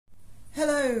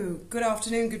Hello, good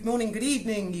afternoon, good morning, good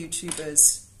evening,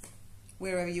 YouTubers,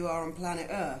 wherever you are on planet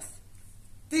Earth.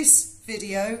 This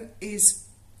video is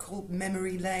called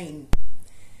Memory Lane.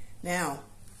 Now,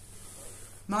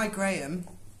 my Graham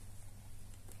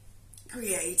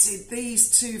created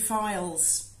these two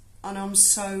files, and I'm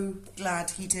so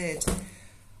glad he did.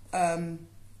 And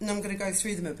I'm going to go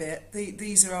through them a bit.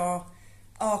 These are our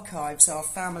archives, our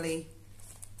family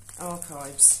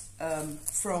archives.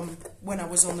 From when I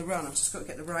was on the run. I've just got to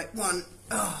get the right one,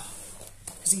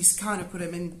 because he's kind of put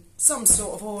them in some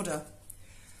sort of order.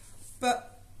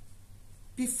 But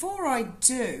before I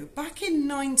do, back in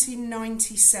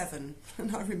 1997,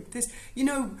 and I remember this, you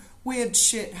know, weird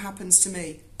shit happens to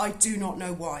me. I do not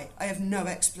know why. I have no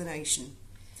explanation.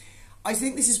 I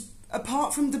think this is,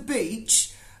 apart from the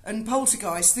beach and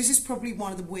poltergeist, this is probably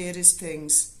one of the weirdest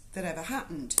things that ever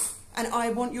happened. And I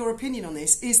want your opinion on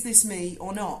this. Is this me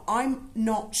or not? I'm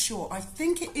not sure. I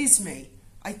think it is me.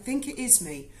 I think it is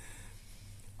me.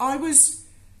 I was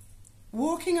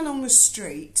walking along the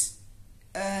street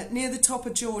near the top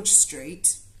of George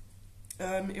Street.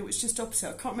 It was just opposite.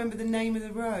 I can't remember the name of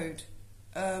the road.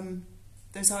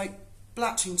 There's like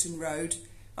Blatchington Road.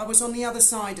 I was on the other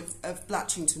side of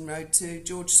Blatchington Road to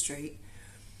George Street.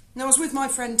 And I was with my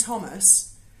friend Thomas.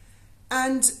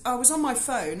 And I was on my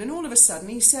phone, and all of a sudden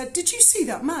he said, "Did you see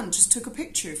that man just took a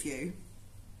picture of you?"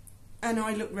 And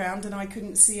I looked round and I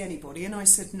couldn't see anybody, and I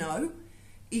said, "No."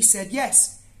 He said,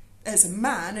 "Yes, there's a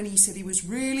man," and he said he was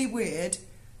really weird,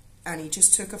 and he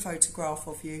just took a photograph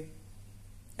of you.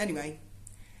 Anyway,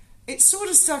 it sort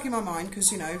of stuck in my mind,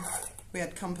 because, you know, we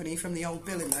had company from the old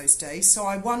Bill in those days, so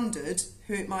I wondered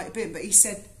who it might have been. But he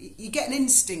said, you get an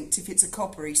instinct if it's a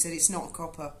copper. He said, it's not a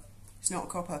copper. It's not a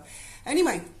copper.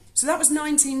 Anyway, so that was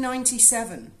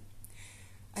 1997,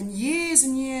 and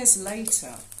years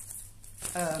later,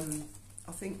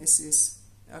 I think this is,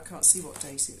 I can't see what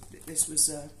date this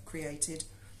was created,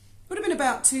 would have been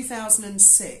about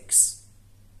 2006,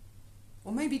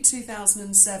 or maybe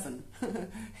 2007,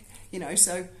 you know,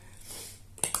 so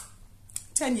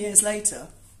 10 years later,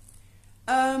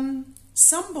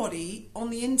 somebody on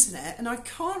the internet, and I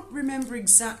can't remember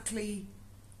exactly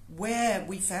where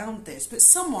we found this, but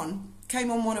someone came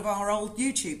on one of our old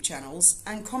YouTube channels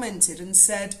and commented and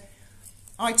said,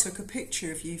 "I took a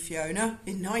picture of you, Fiona,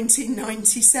 in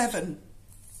 1997.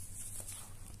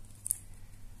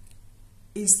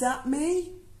 Is that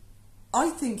me? I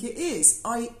think it is.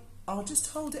 I'll just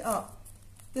hold it up.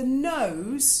 The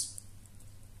nose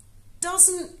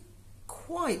doesn't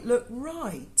quite look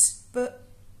right, but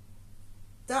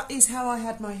that is how I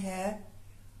had my hair.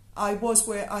 I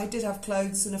did have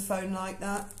clothes and a phone like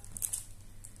that.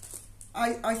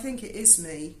 I think it is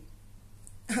me.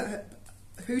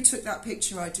 Who took that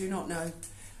picture, I do not know.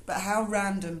 But how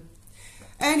random.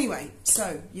 Anyway,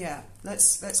 so yeah,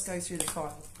 let's go through the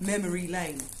file. Memory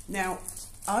Lane. Now,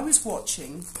 I was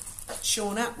watching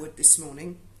Sean Atwood this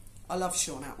morning. I love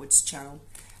Sean Atwood's channel.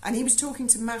 And he was talking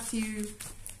to Matthew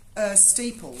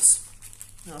Steeples.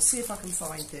 Now, I'll see if I can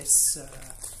find this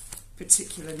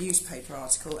particular newspaper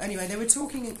article. Anyway, they were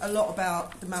talking a lot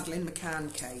about the Madeleine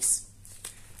McCann case.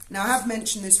 Now, I have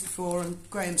mentioned this before on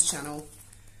Graham's channel,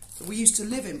 but we used to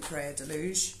live in Praia de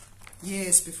Luge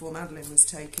years before Madeleine was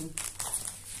taken,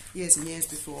 years and years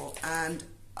before, and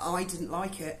I didn't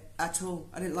like it at all.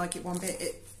 I didn't like it one bit.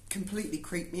 It completely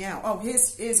creeped me out. Oh,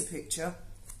 here's a picture.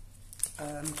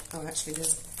 Oh, actually,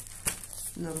 there's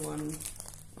another one.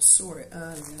 I saw it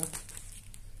earlier.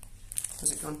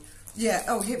 Has it gone? Yeah,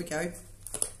 oh, here we go.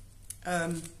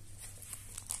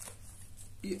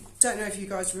 Don't know if you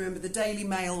guys remember the Daily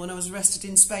Mail when I was arrested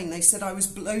in Spain. They said I was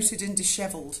bloated and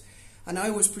dishevelled, and I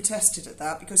always protested at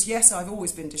that, because yes, I've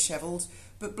always been dishevelled,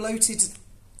 but bloated,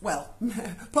 well,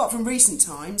 apart from recent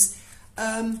times,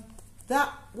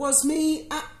 that was me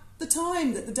at the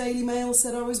time that the Daily Mail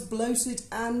said I was bloated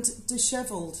and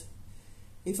dishevelled.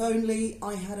 If only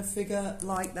I had a figure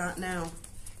like that now.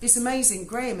 It's amazing.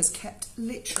 Graham has kept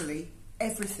literally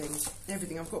everything.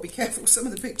 I've got to be careful. Some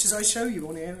of the pictures I show you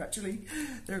on here, actually,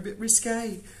 they're a bit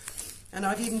risque. And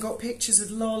I've even got pictures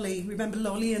of Lolly. Remember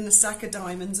Lolly and the sack of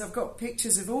diamonds? I've got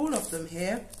pictures of all of them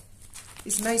here.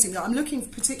 It's amazing. I'm looking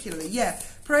particularly, yeah,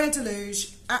 Praia de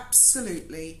Luge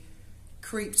absolutely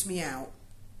creeped me out.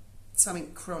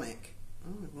 Something chronic. I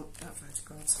don't know what that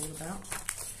photograph's all about.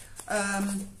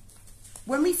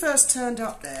 When we first turned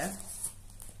up there,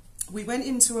 we went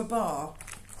into a bar.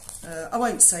 I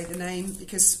won't say the name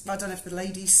because I don't know if the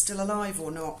lady's still alive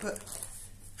or not, but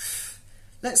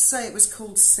let's say it was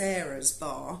called Sarah's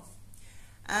Bar.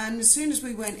 And as soon as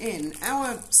we went in,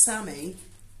 our Sammy,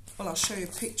 well, I'll show you a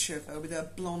picture of her with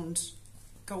her blonde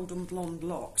golden blonde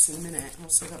locks in a minute. I'll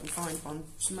see if I can find one.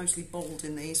 She's mostly bald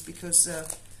in these because,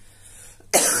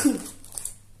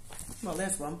 well,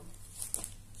 there's one.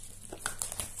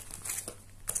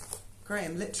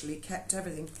 Graham literally kept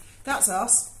everything. That's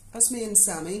us. That's me and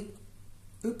Sammy.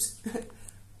 Oops.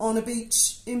 On a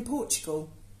beach in Portugal.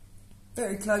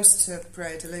 Very close to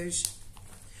Praia de Luz.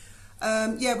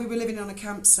 Yeah, we were living on a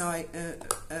campsite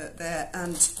there,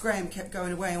 and Graham kept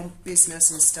going away on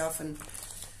business and stuff, and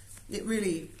it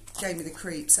really gave me the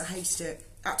creeps. I hated it.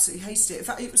 Absolutely hated it. In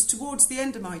fact, it was towards the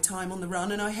end of my time on the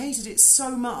run, and I hated it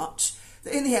so much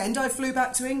that in the end I flew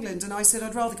back to England, and I said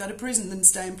I'd rather go to prison than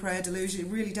stay in Praia de Luz. It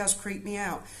really does creep me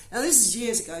out. Now, this is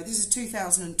years ago. This is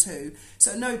 2002,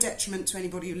 so no detriment to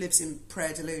anybody who lives in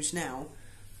Praia de Luz now.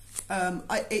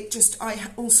 I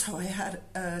had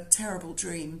a terrible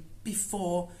dream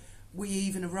before we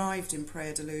even arrived in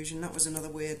Praia de Luz, and that was another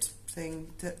weird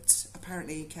thing that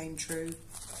apparently came true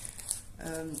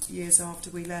years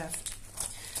after we left.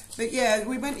 But yeah,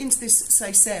 we went into this,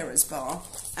 say, Sarah's bar,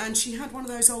 and she had one of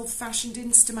those old-fashioned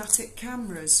Instamatic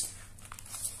cameras,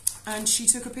 and she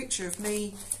took a picture of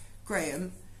me,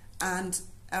 Graham, and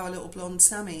our little blonde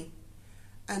Sammy,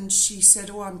 and she said,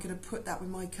 oh, I'm going to put that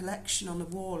with my collection on the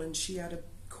wall, and she had a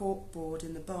cork board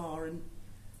in the bar, and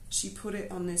she put it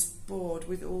on this board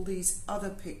with all these other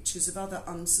pictures of other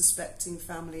unsuspecting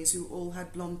families who all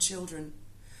had blonde children.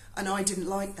 And I didn't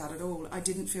like that at all. I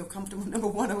didn't feel comfortable. Number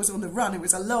one, I was on the run. It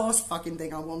was the last fucking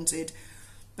thing I wanted.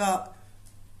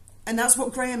 And that's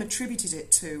what Graham attributed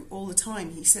it to all the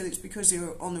time. He said it's because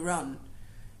you're on the run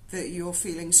that you're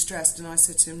feeling stressed. And I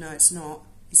said to him, no, it's not.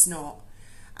 It's not.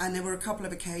 And there were a couple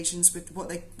of occasions with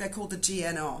what they're called the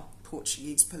GNR,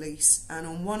 Portuguese police. And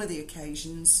on one of the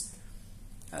occasions,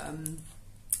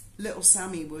 little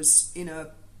Sammy was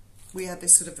we had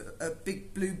this sort of a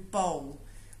big blue bowl,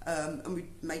 and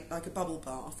we'd make like a bubble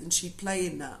bath, and she'd play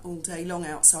in that all day long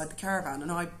outside the caravan,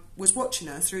 and I was watching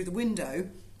her through the window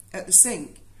at the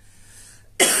sink.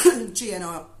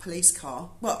 GNR police car,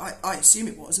 well, I assume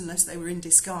it was, unless they were in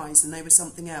disguise and they were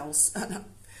something else.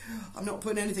 I'm not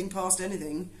putting anything past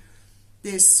anything.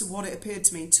 What it appeared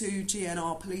to me, 2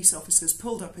 GNR police officers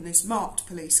pulled up in this marked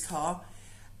police car,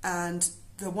 and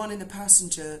the one in the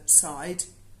passenger side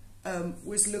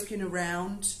was looking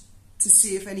around to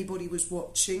see if anybody was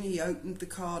watching. He opened the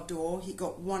car door, he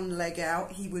got one leg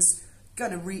out, he was going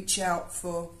to reach out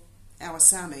for our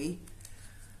Sammy,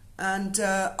 and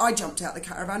I jumped out the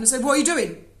caravan and said, what are you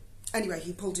doing? Anyway,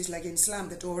 he pulled his leg in, slammed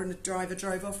the door, and the driver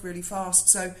drove off really fast.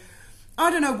 So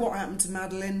I don't know what happened to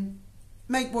Madeline.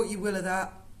 Make what you will of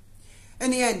that.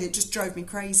 In the end, it just drove me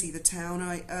crazy, the town.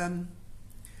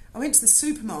 I went to the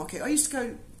supermarket. I used to go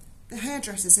to the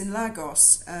hairdressers in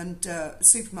Lagos and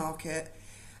supermarket,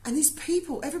 and these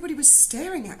people, everybody was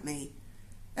staring at me.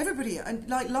 Everybody, and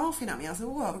like laughing at me. I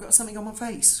thought, oh, I've got something on my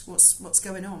face. What's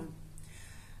going on?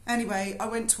 Anyway, I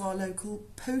went to our local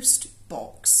post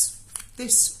box.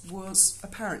 This was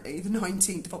apparently the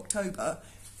 19th of October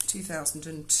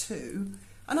 2002,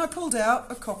 and I pulled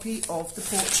out a copy of the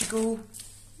Portugal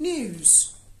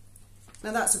news.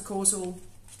 Now that's of course all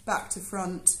back to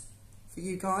front for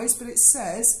you guys, but it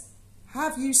says,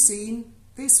 have you seen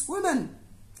this woman?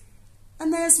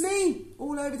 And there's me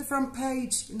all over the front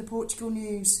page in the Portugal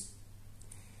news.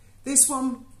 This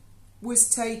one was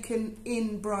taken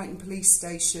in Brighton Police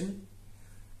Station.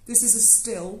 This is a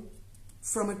still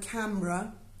from a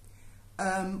camera.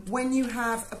 When you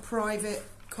have a private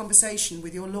conversation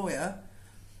with your lawyer,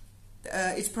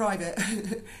 it's private.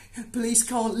 Police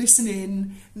can't listen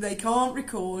in, they can't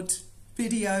record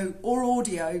video or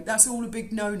audio. That's all a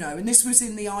big no-no. And this was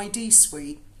in the ID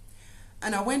suite.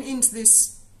 And I went into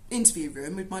this interview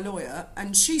room with my lawyer,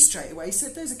 and she straight away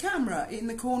said, there's a camera in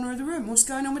the corner of the room, what's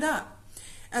going on with that?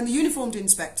 And the uniformed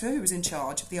inspector who was in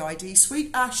charge of the ID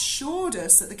suite assured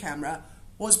us that the camera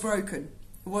was broken,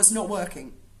 was not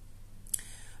working.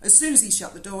 As soon as he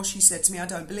shut the door, she said to me, I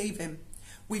don't believe him.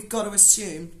 We've got to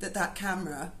assume that that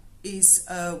camera is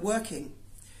working.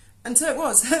 And so it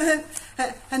was.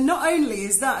 And not only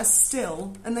is that a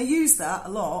still, and they use that a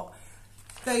lot,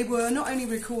 they were not only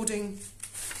recording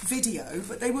video,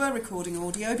 but they were recording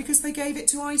audio, because they gave it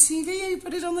to ITV,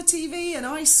 put it on the TV, and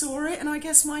I saw it, and I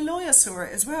guess my lawyer saw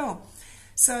it as well.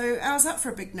 So how's that for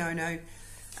a big no-no?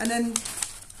 And then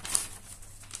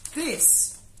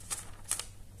this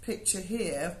picture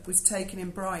here was taken in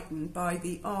Brighton by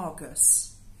the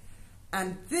Argus.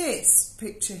 And this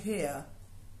picture here,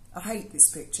 I hate this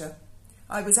picture.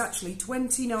 I was actually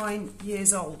 29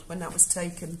 years old when that was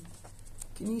taken.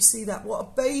 Can you see that? What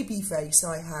a baby face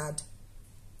I had.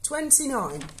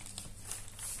 29.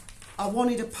 I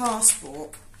wanted a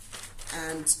passport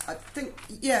And I think,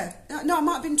 yeah, no, I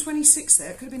might have been 26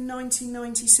 there. It could have been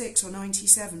 1996 or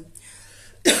 97.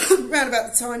 Round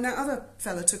about the time that other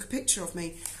fella took a picture of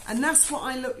me. And that's what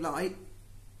I look like.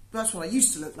 That's what I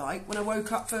used to look like when I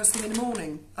woke up first thing in the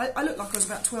morning. I looked like I was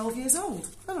about 12 years old,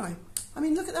 don't I? I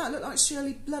mean, look at that. I look like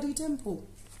Shirley bloody Dimple.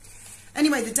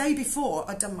 Anyway, the day before,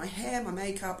 I'd done my hair, my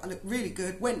makeup. I looked really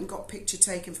good. Went and got a picture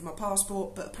taken for my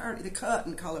passport, but apparently the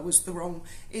curtain colour was the wrong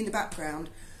in the background.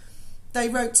 They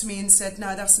wrote to me and said,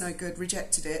 no, that's no good,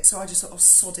 rejected it. So I just sort of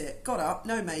sod it. Got up,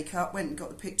 no makeup, went and got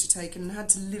the picture taken and had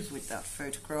to live with that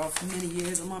photograph for many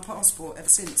years on my passport ever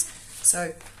since. So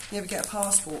if you ever get a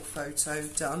passport photo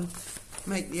done,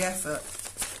 make the effort.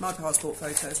 My passport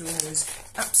photos are always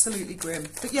absolutely grim.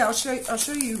 But yeah, I'll show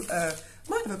you,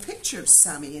 might have a picture of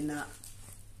Sammy in that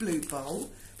blue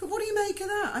bowl. But what do you make of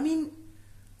that? I mean,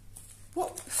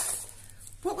 what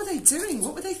were they doing?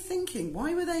 What were they thinking?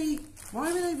 Why were they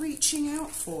reaching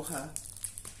out for her?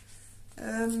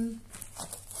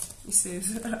 You see,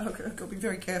 I've got to be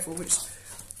very careful which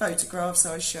photographs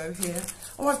I show here.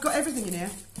 Oh, I've got everything in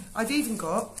here. I've even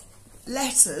got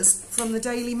letters from the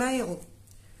Daily Mail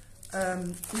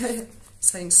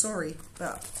saying sorry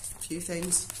about a few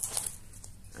things.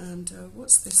 And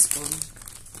what's this one?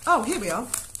 Oh, here we are.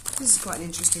 This is quite an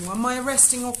interesting one. My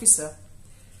arresting officer,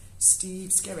 Steve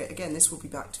Skerritt. Again, this will be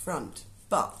back to front,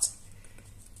 but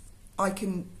I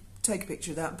can take a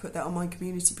picture of that and put that on my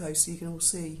community post so you can all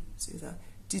see that.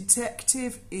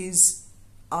 Detective is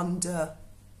under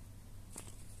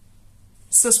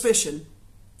suspicion.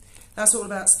 That's all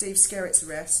about Steve Skerritt's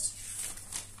arrest.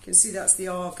 You can see that's the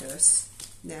Argus.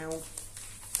 Now,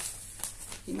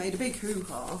 he made a big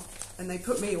hoo-ha and they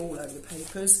put me all over the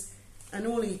papers, and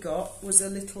all he got was a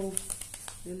little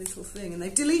thing, and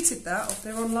they've deleted that off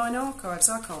their online archives.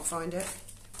 I can't find it.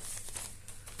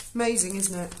 Amazing,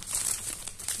 isn't it?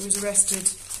 He was arrested,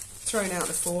 thrown out of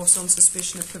the force on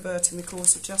suspicion of perverting the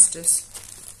course of justice.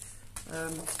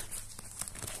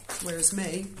 Whereas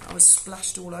me, I was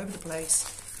splashed all over the place.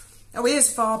 Oh,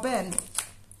 here's Far Ben.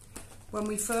 When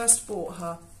we first bought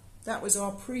her, that was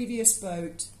our previous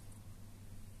boat.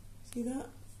 See that?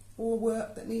 All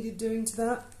work that needed doing to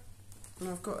that. And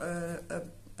I've got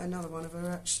another one of her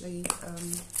actually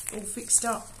all fixed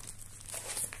up.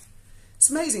 It's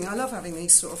amazing. I love having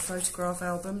these sort of photograph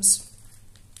albums.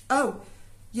 Oh,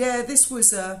 yeah, this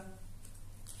was the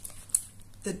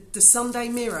Sunday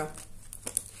Mirror.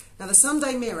 Now, the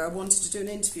Sunday Mirror wanted to do an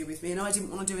interview with me, and I didn't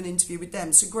want to do an interview with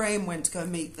them, so Graham went to go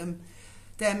and meet them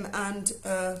and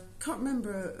can't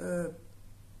remember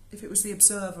if it was the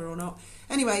Observer or not.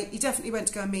 Anyway, he definitely went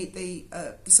to go and meet the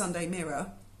Sunday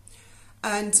Mirror,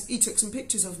 and he took some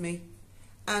pictures of me,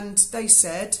 and they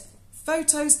said,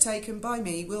 photos taken by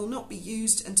me will not be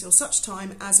used until such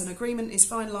time as an agreement is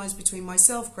finalised between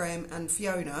myself, Graham, and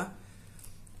Fiona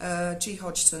G.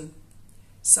 Hodgson,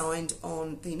 signed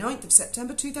on the 9th of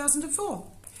September 2004.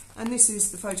 And this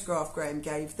is the photograph Graham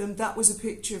gave them. That was a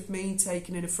picture of me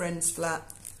taken in a friend's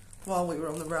flat while we were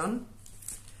on the run.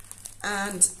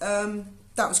 And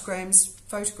that was Graham's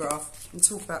photograph. And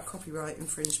talk about copyright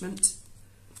infringement.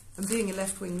 And being a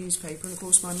left-wing newspaper, and of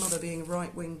course my mother being a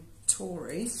right-wing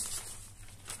Tory,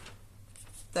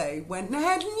 they went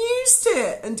ahead and used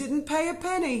it and didn't pay a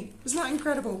penny. Isn't that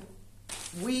incredible?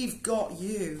 We've got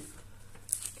you.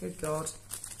 Good God.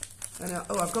 And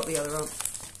oh, I've got the other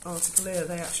article here.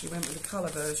 They actually went with the colour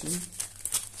version.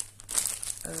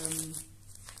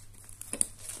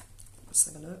 Let's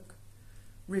have a look.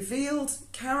 Revealed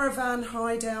caravan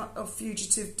hideout of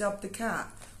fugitive dubbed the cat.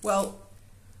 Well,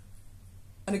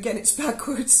 and again it's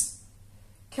backwards.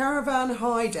 Caravan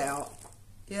hideout.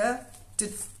 Yeah?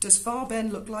 Does Far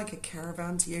Ben look like a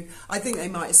caravan to you? I think they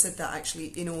might have said that actually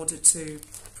in order to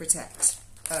protect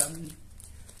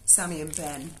Sammy and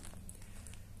Ben.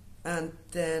 And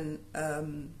then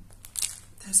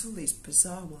there's all these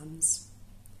bizarre ones.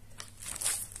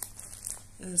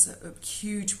 There's a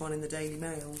huge one in the Daily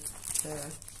Mail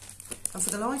there. And for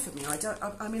the life of me,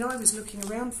 I mean, I was looking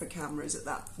around for cameras at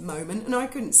that moment and I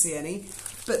couldn't see any.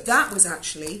 But that was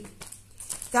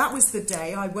the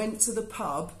day I went to the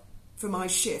pub for my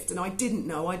shift, and I didn't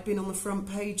know I'd been on the front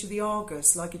page of the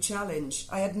Argus like a challenge.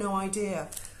 I had no idea.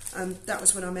 And that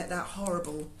was when I met that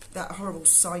horrible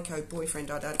psycho boyfriend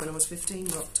I'd had when I was 15,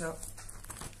 locked up.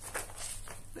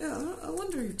 Yeah, I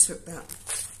wonder who took that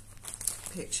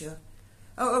picture.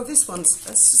 Oh, this one's,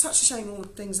 it's such a shame all the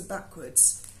things are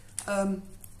backwards.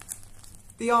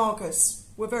 The Argus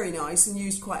were very nice and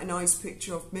used quite a nice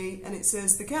picture of me, and it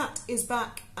says, the cat is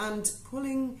back and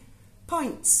pulling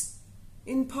pints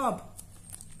in pub.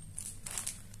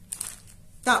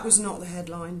 That was not the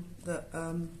headline that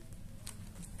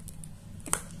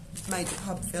made the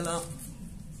pub fill up.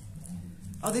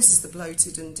 Oh, this is the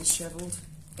bloated and dishevelled.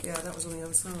 Yeah, that was on the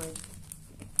other side.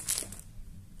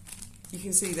 You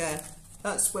can see there,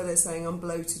 that's where they're saying I'm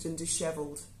bloated and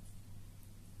dishevelled.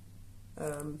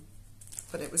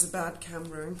 But it was a bad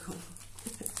camera angle.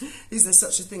 Is there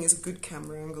such a thing as a good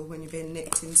camera angle when you're being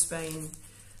nicked in Spain,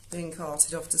 being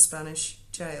carted off to Spanish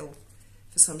jail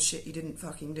for some shit you didn't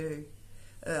fucking do?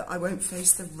 I won't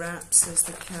face the rat, says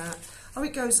the cat. Oh,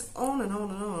 it goes on and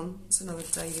on and on. It's another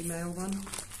Daily Mail one.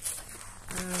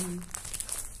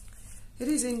 It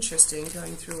is interesting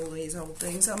going through all these old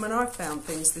things. I mean, I found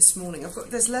things this morning.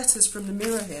 There's letters from the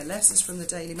Mirror here, letters from the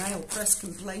Daily Mail, Press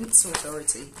Complaints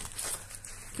Authority.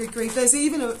 Good grief. There's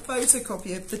even a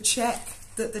photocopy of the cheque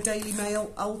that the Daily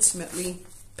Mail ultimately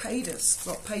paid us,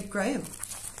 what paid Graham.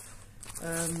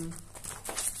 Let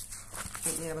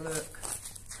me have a look.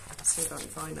 See if I can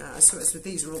find that. I swear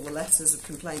these are all the letters of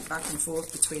complaint back and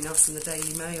forth between us and the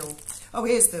Daily Mail. Oh,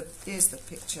 here's the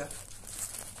picture.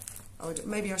 Oh,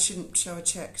 maybe I shouldn't show a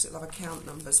cheque because it'll have account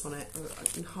numbers on it. Or I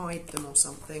can hide them or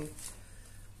something.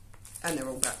 And they're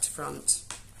all back to front.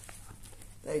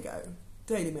 There you go.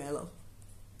 Daily Mailer.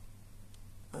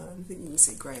 I think you can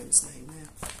see Graham's name there.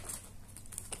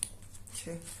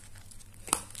 Okay.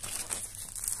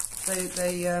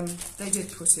 They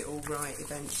did put it all right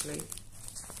eventually.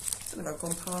 I don't know if I've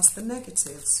gone past the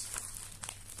negatives.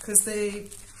 Because the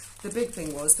big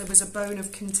thing was there was a bone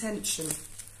of contention.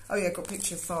 Oh yeah, I've got a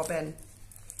picture of Far Ben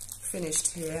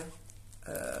finished here.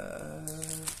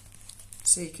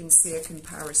 So you can see a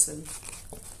comparison.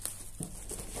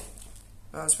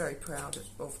 I was very proud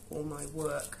of all my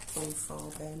work on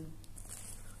Far Ben.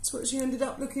 That's what she ended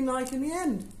up looking like in the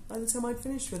end, by the time I'd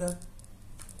finished with her.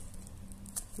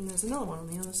 And there's another one on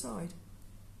the other side,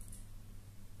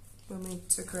 when we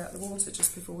took her out of the water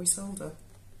just before we sold her.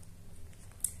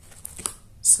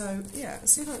 So, yeah,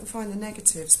 let's see if I can find the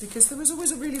negatives, because there was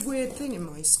always a really weird thing in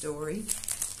my story.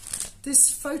 This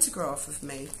photograph of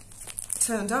me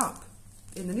turned up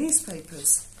in the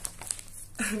newspapers.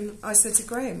 And I said to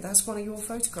Graham, that's one of your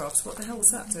photographs. What the hell is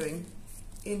that doing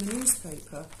in the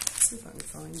newspaper? Let's see if I can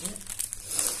find it.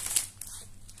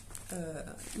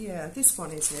 Yeah, this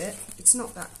one is it. It's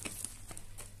not that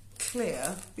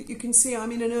clear, but you can see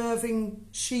I'm in an Irving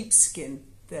sheepskin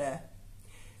there.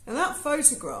 And that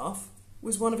photograph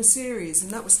was one of a series,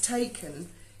 and that was taken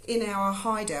in our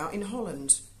hideout in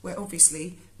Holland, where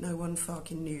obviously no one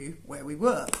fucking knew where we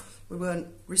were. We weren't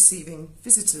receiving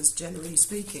visitors, generally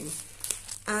speaking.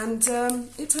 And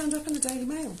it turned up in the Daily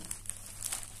Mail.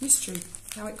 Mystery,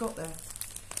 how it got there.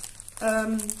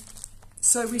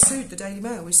 So we sued the Daily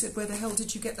Mail. We said, where the hell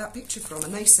did you get that picture from?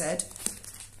 And they said,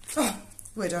 oh,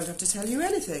 we don't have to tell you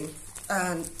anything.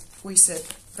 And we said,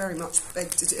 very much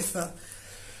beg to differ.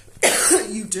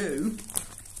 You do.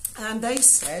 And they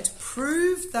said,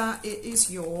 prove that it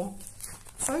is your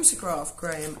photograph,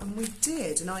 Graham. And we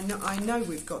did. And I know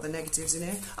we've got the negatives in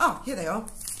here. Ah, here they are.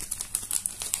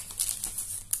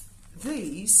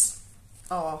 These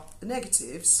are the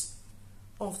negatives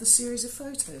of the series of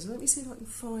photos. Let me see if I can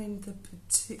find the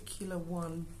particular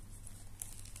one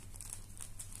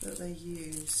that they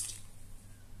used.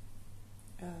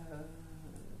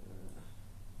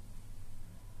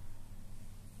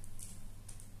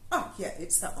 Oh, yeah,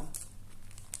 it's that one.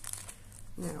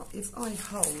 Now, if I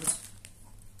hold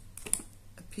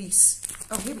a piece...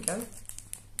 Oh, here we go.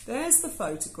 There's the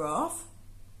photograph.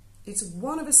 It's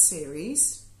one of a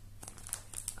series.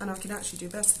 And I can actually do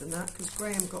better than that because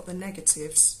Graham got the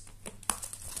negatives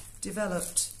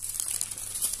developed.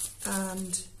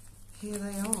 And here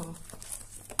they are.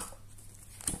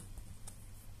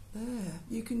 There,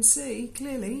 you can see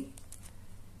clearly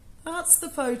that's the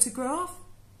photograph,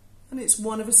 and it's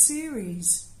one of a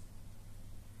series.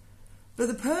 But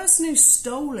the person who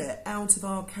stole it out of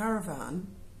our caravan,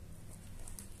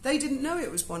 they didn't know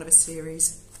it was one of a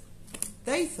series.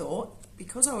 They thought,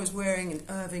 because I was wearing an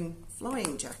Irving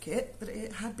flying jacket, that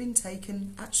it had been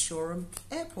taken at Shoreham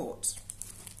Airport.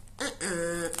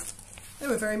 They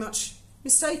were very much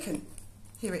mistaken.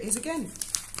 Here it is again.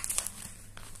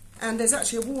 And there's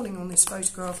actually a warning on this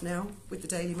photograph now with the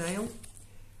Daily Mail.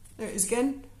 There it is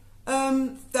again.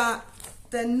 That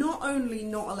they're not only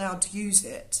not allowed to use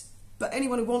it, but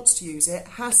anyone who wants to use it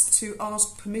has to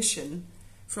ask permission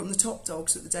from the top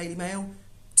dogs at the Daily Mail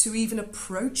to even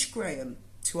approach Graham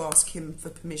to ask him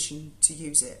for permission to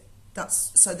use it.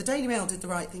 So the Daily Mail did the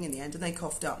right thing in the end, and they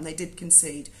coughed up and they did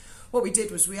concede. What we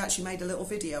did was we actually made a little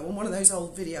video on one of those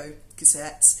old video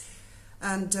cassettes,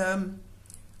 and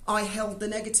I held the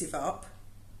negative up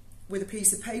with a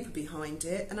piece of paper behind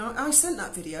it, and I sent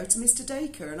that video to Mr.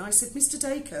 Dacre, and I said, Mr.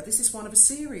 Dacre, this is one of a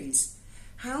series.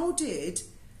 How did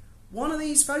one of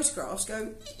these photographs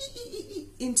go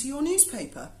into your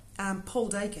newspaper. And Paul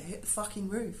Dacre hit the fucking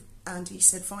roof. And he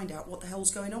said, find out what the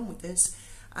hell's going on with this.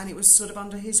 And it was sort of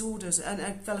under his orders. And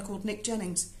a fella called Nick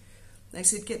Jennings. They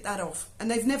said, get that off.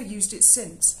 And they've never used it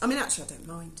since. I mean, actually, I don't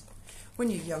mind. When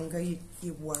you're younger, you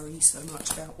worry so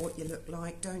much about what you look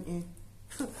like, don't you?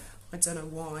 I don't know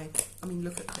why. I mean,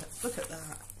 look at that. Look at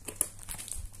that.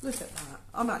 Look at that.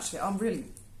 I'm really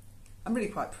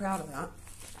quite proud of that.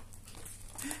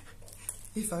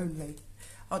 If only.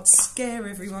 I'd scare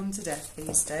everyone to death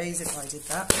these days if I did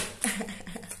that.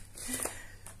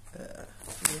 Yeah.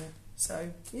 So,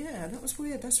 yeah, that was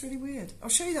weird. That's really weird. I'll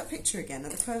show you that picture again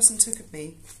that the person took of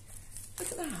me. Look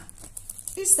at that.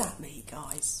 Is that me,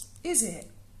 guys? Is it?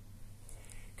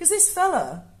 Because this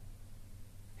fella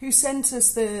who sent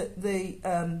us the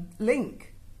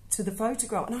link to the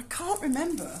photograph, and I can't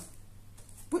remember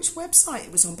which website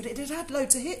it was on, but it had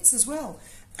loads of hits as well.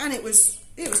 And it was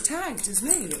tagged as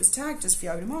me. It was tagged as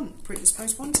Fiona Mont, Britain's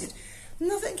Most Wanted.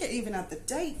 And I think it even had the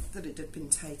date that it had been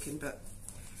taken, but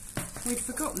we'd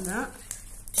forgotten that.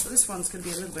 So this one's going to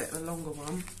be a little bit of a longer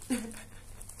one.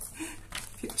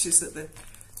 Pictures that the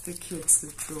kids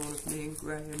have drawn of me and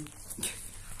Graham.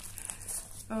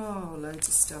 Oh, loads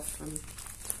of stuff from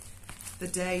the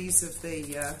days of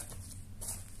the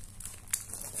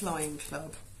flying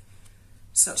club.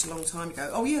 Such a long time ago.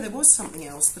 Oh yeah, there was something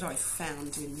else that I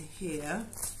found in here.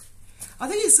 I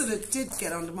think it sort of did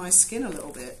get under my skin a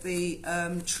little bit. The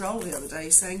troll the other day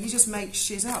saying, you just make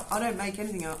shit up. I don't make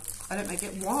anything up. I don't make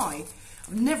it. Why?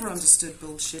 I've never understood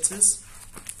bullshitters.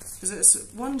 Because it's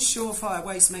one surefire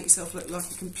way to make yourself look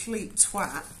like a complete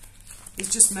twat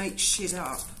is just make shit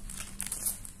up.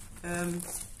 And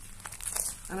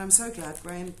I'm so glad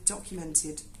Graham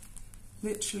documented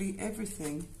literally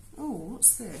everything. Oh,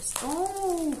 what's this?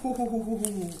 Oh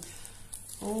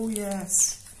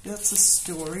yes, that's a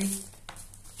story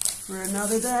for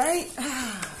another day.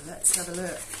 Let's have a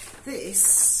look.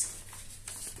 This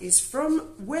is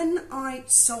from when I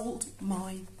sold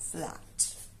my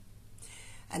flat.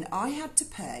 And I had to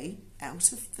pay,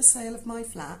 out of the sale of my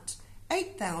flat,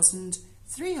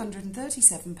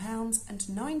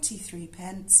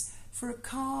 £8,337.93 for a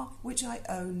car which I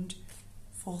owned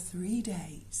for 3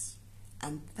 days.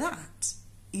 And that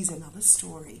is another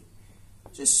story.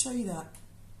 I'll just show you that.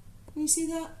 Can you see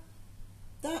that?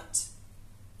 That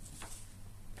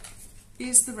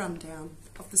is the rundown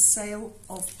of the sale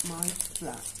of my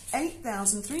flat.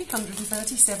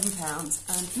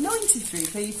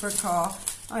 £8,337.93 for a car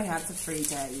I had for 3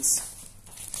 days.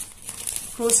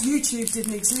 Of course, YouTube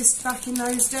didn't exist back in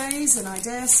those days, and I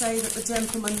dare say that the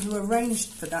gentleman who arranged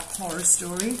for that horror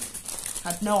story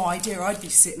had no idea I'd be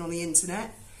sitting on the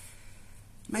internet.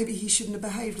 Maybe he shouldn't have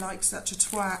behaved like such a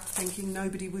twat, thinking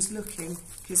nobody was looking,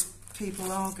 because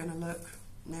people are going to look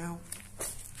now.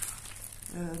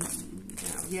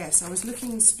 Yes, I was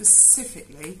looking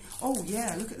specifically. Oh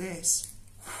yeah, look at this.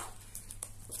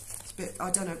 It's a bit, I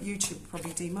don't know, YouTube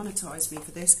probably demonetised me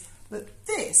for this, but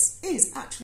this is actually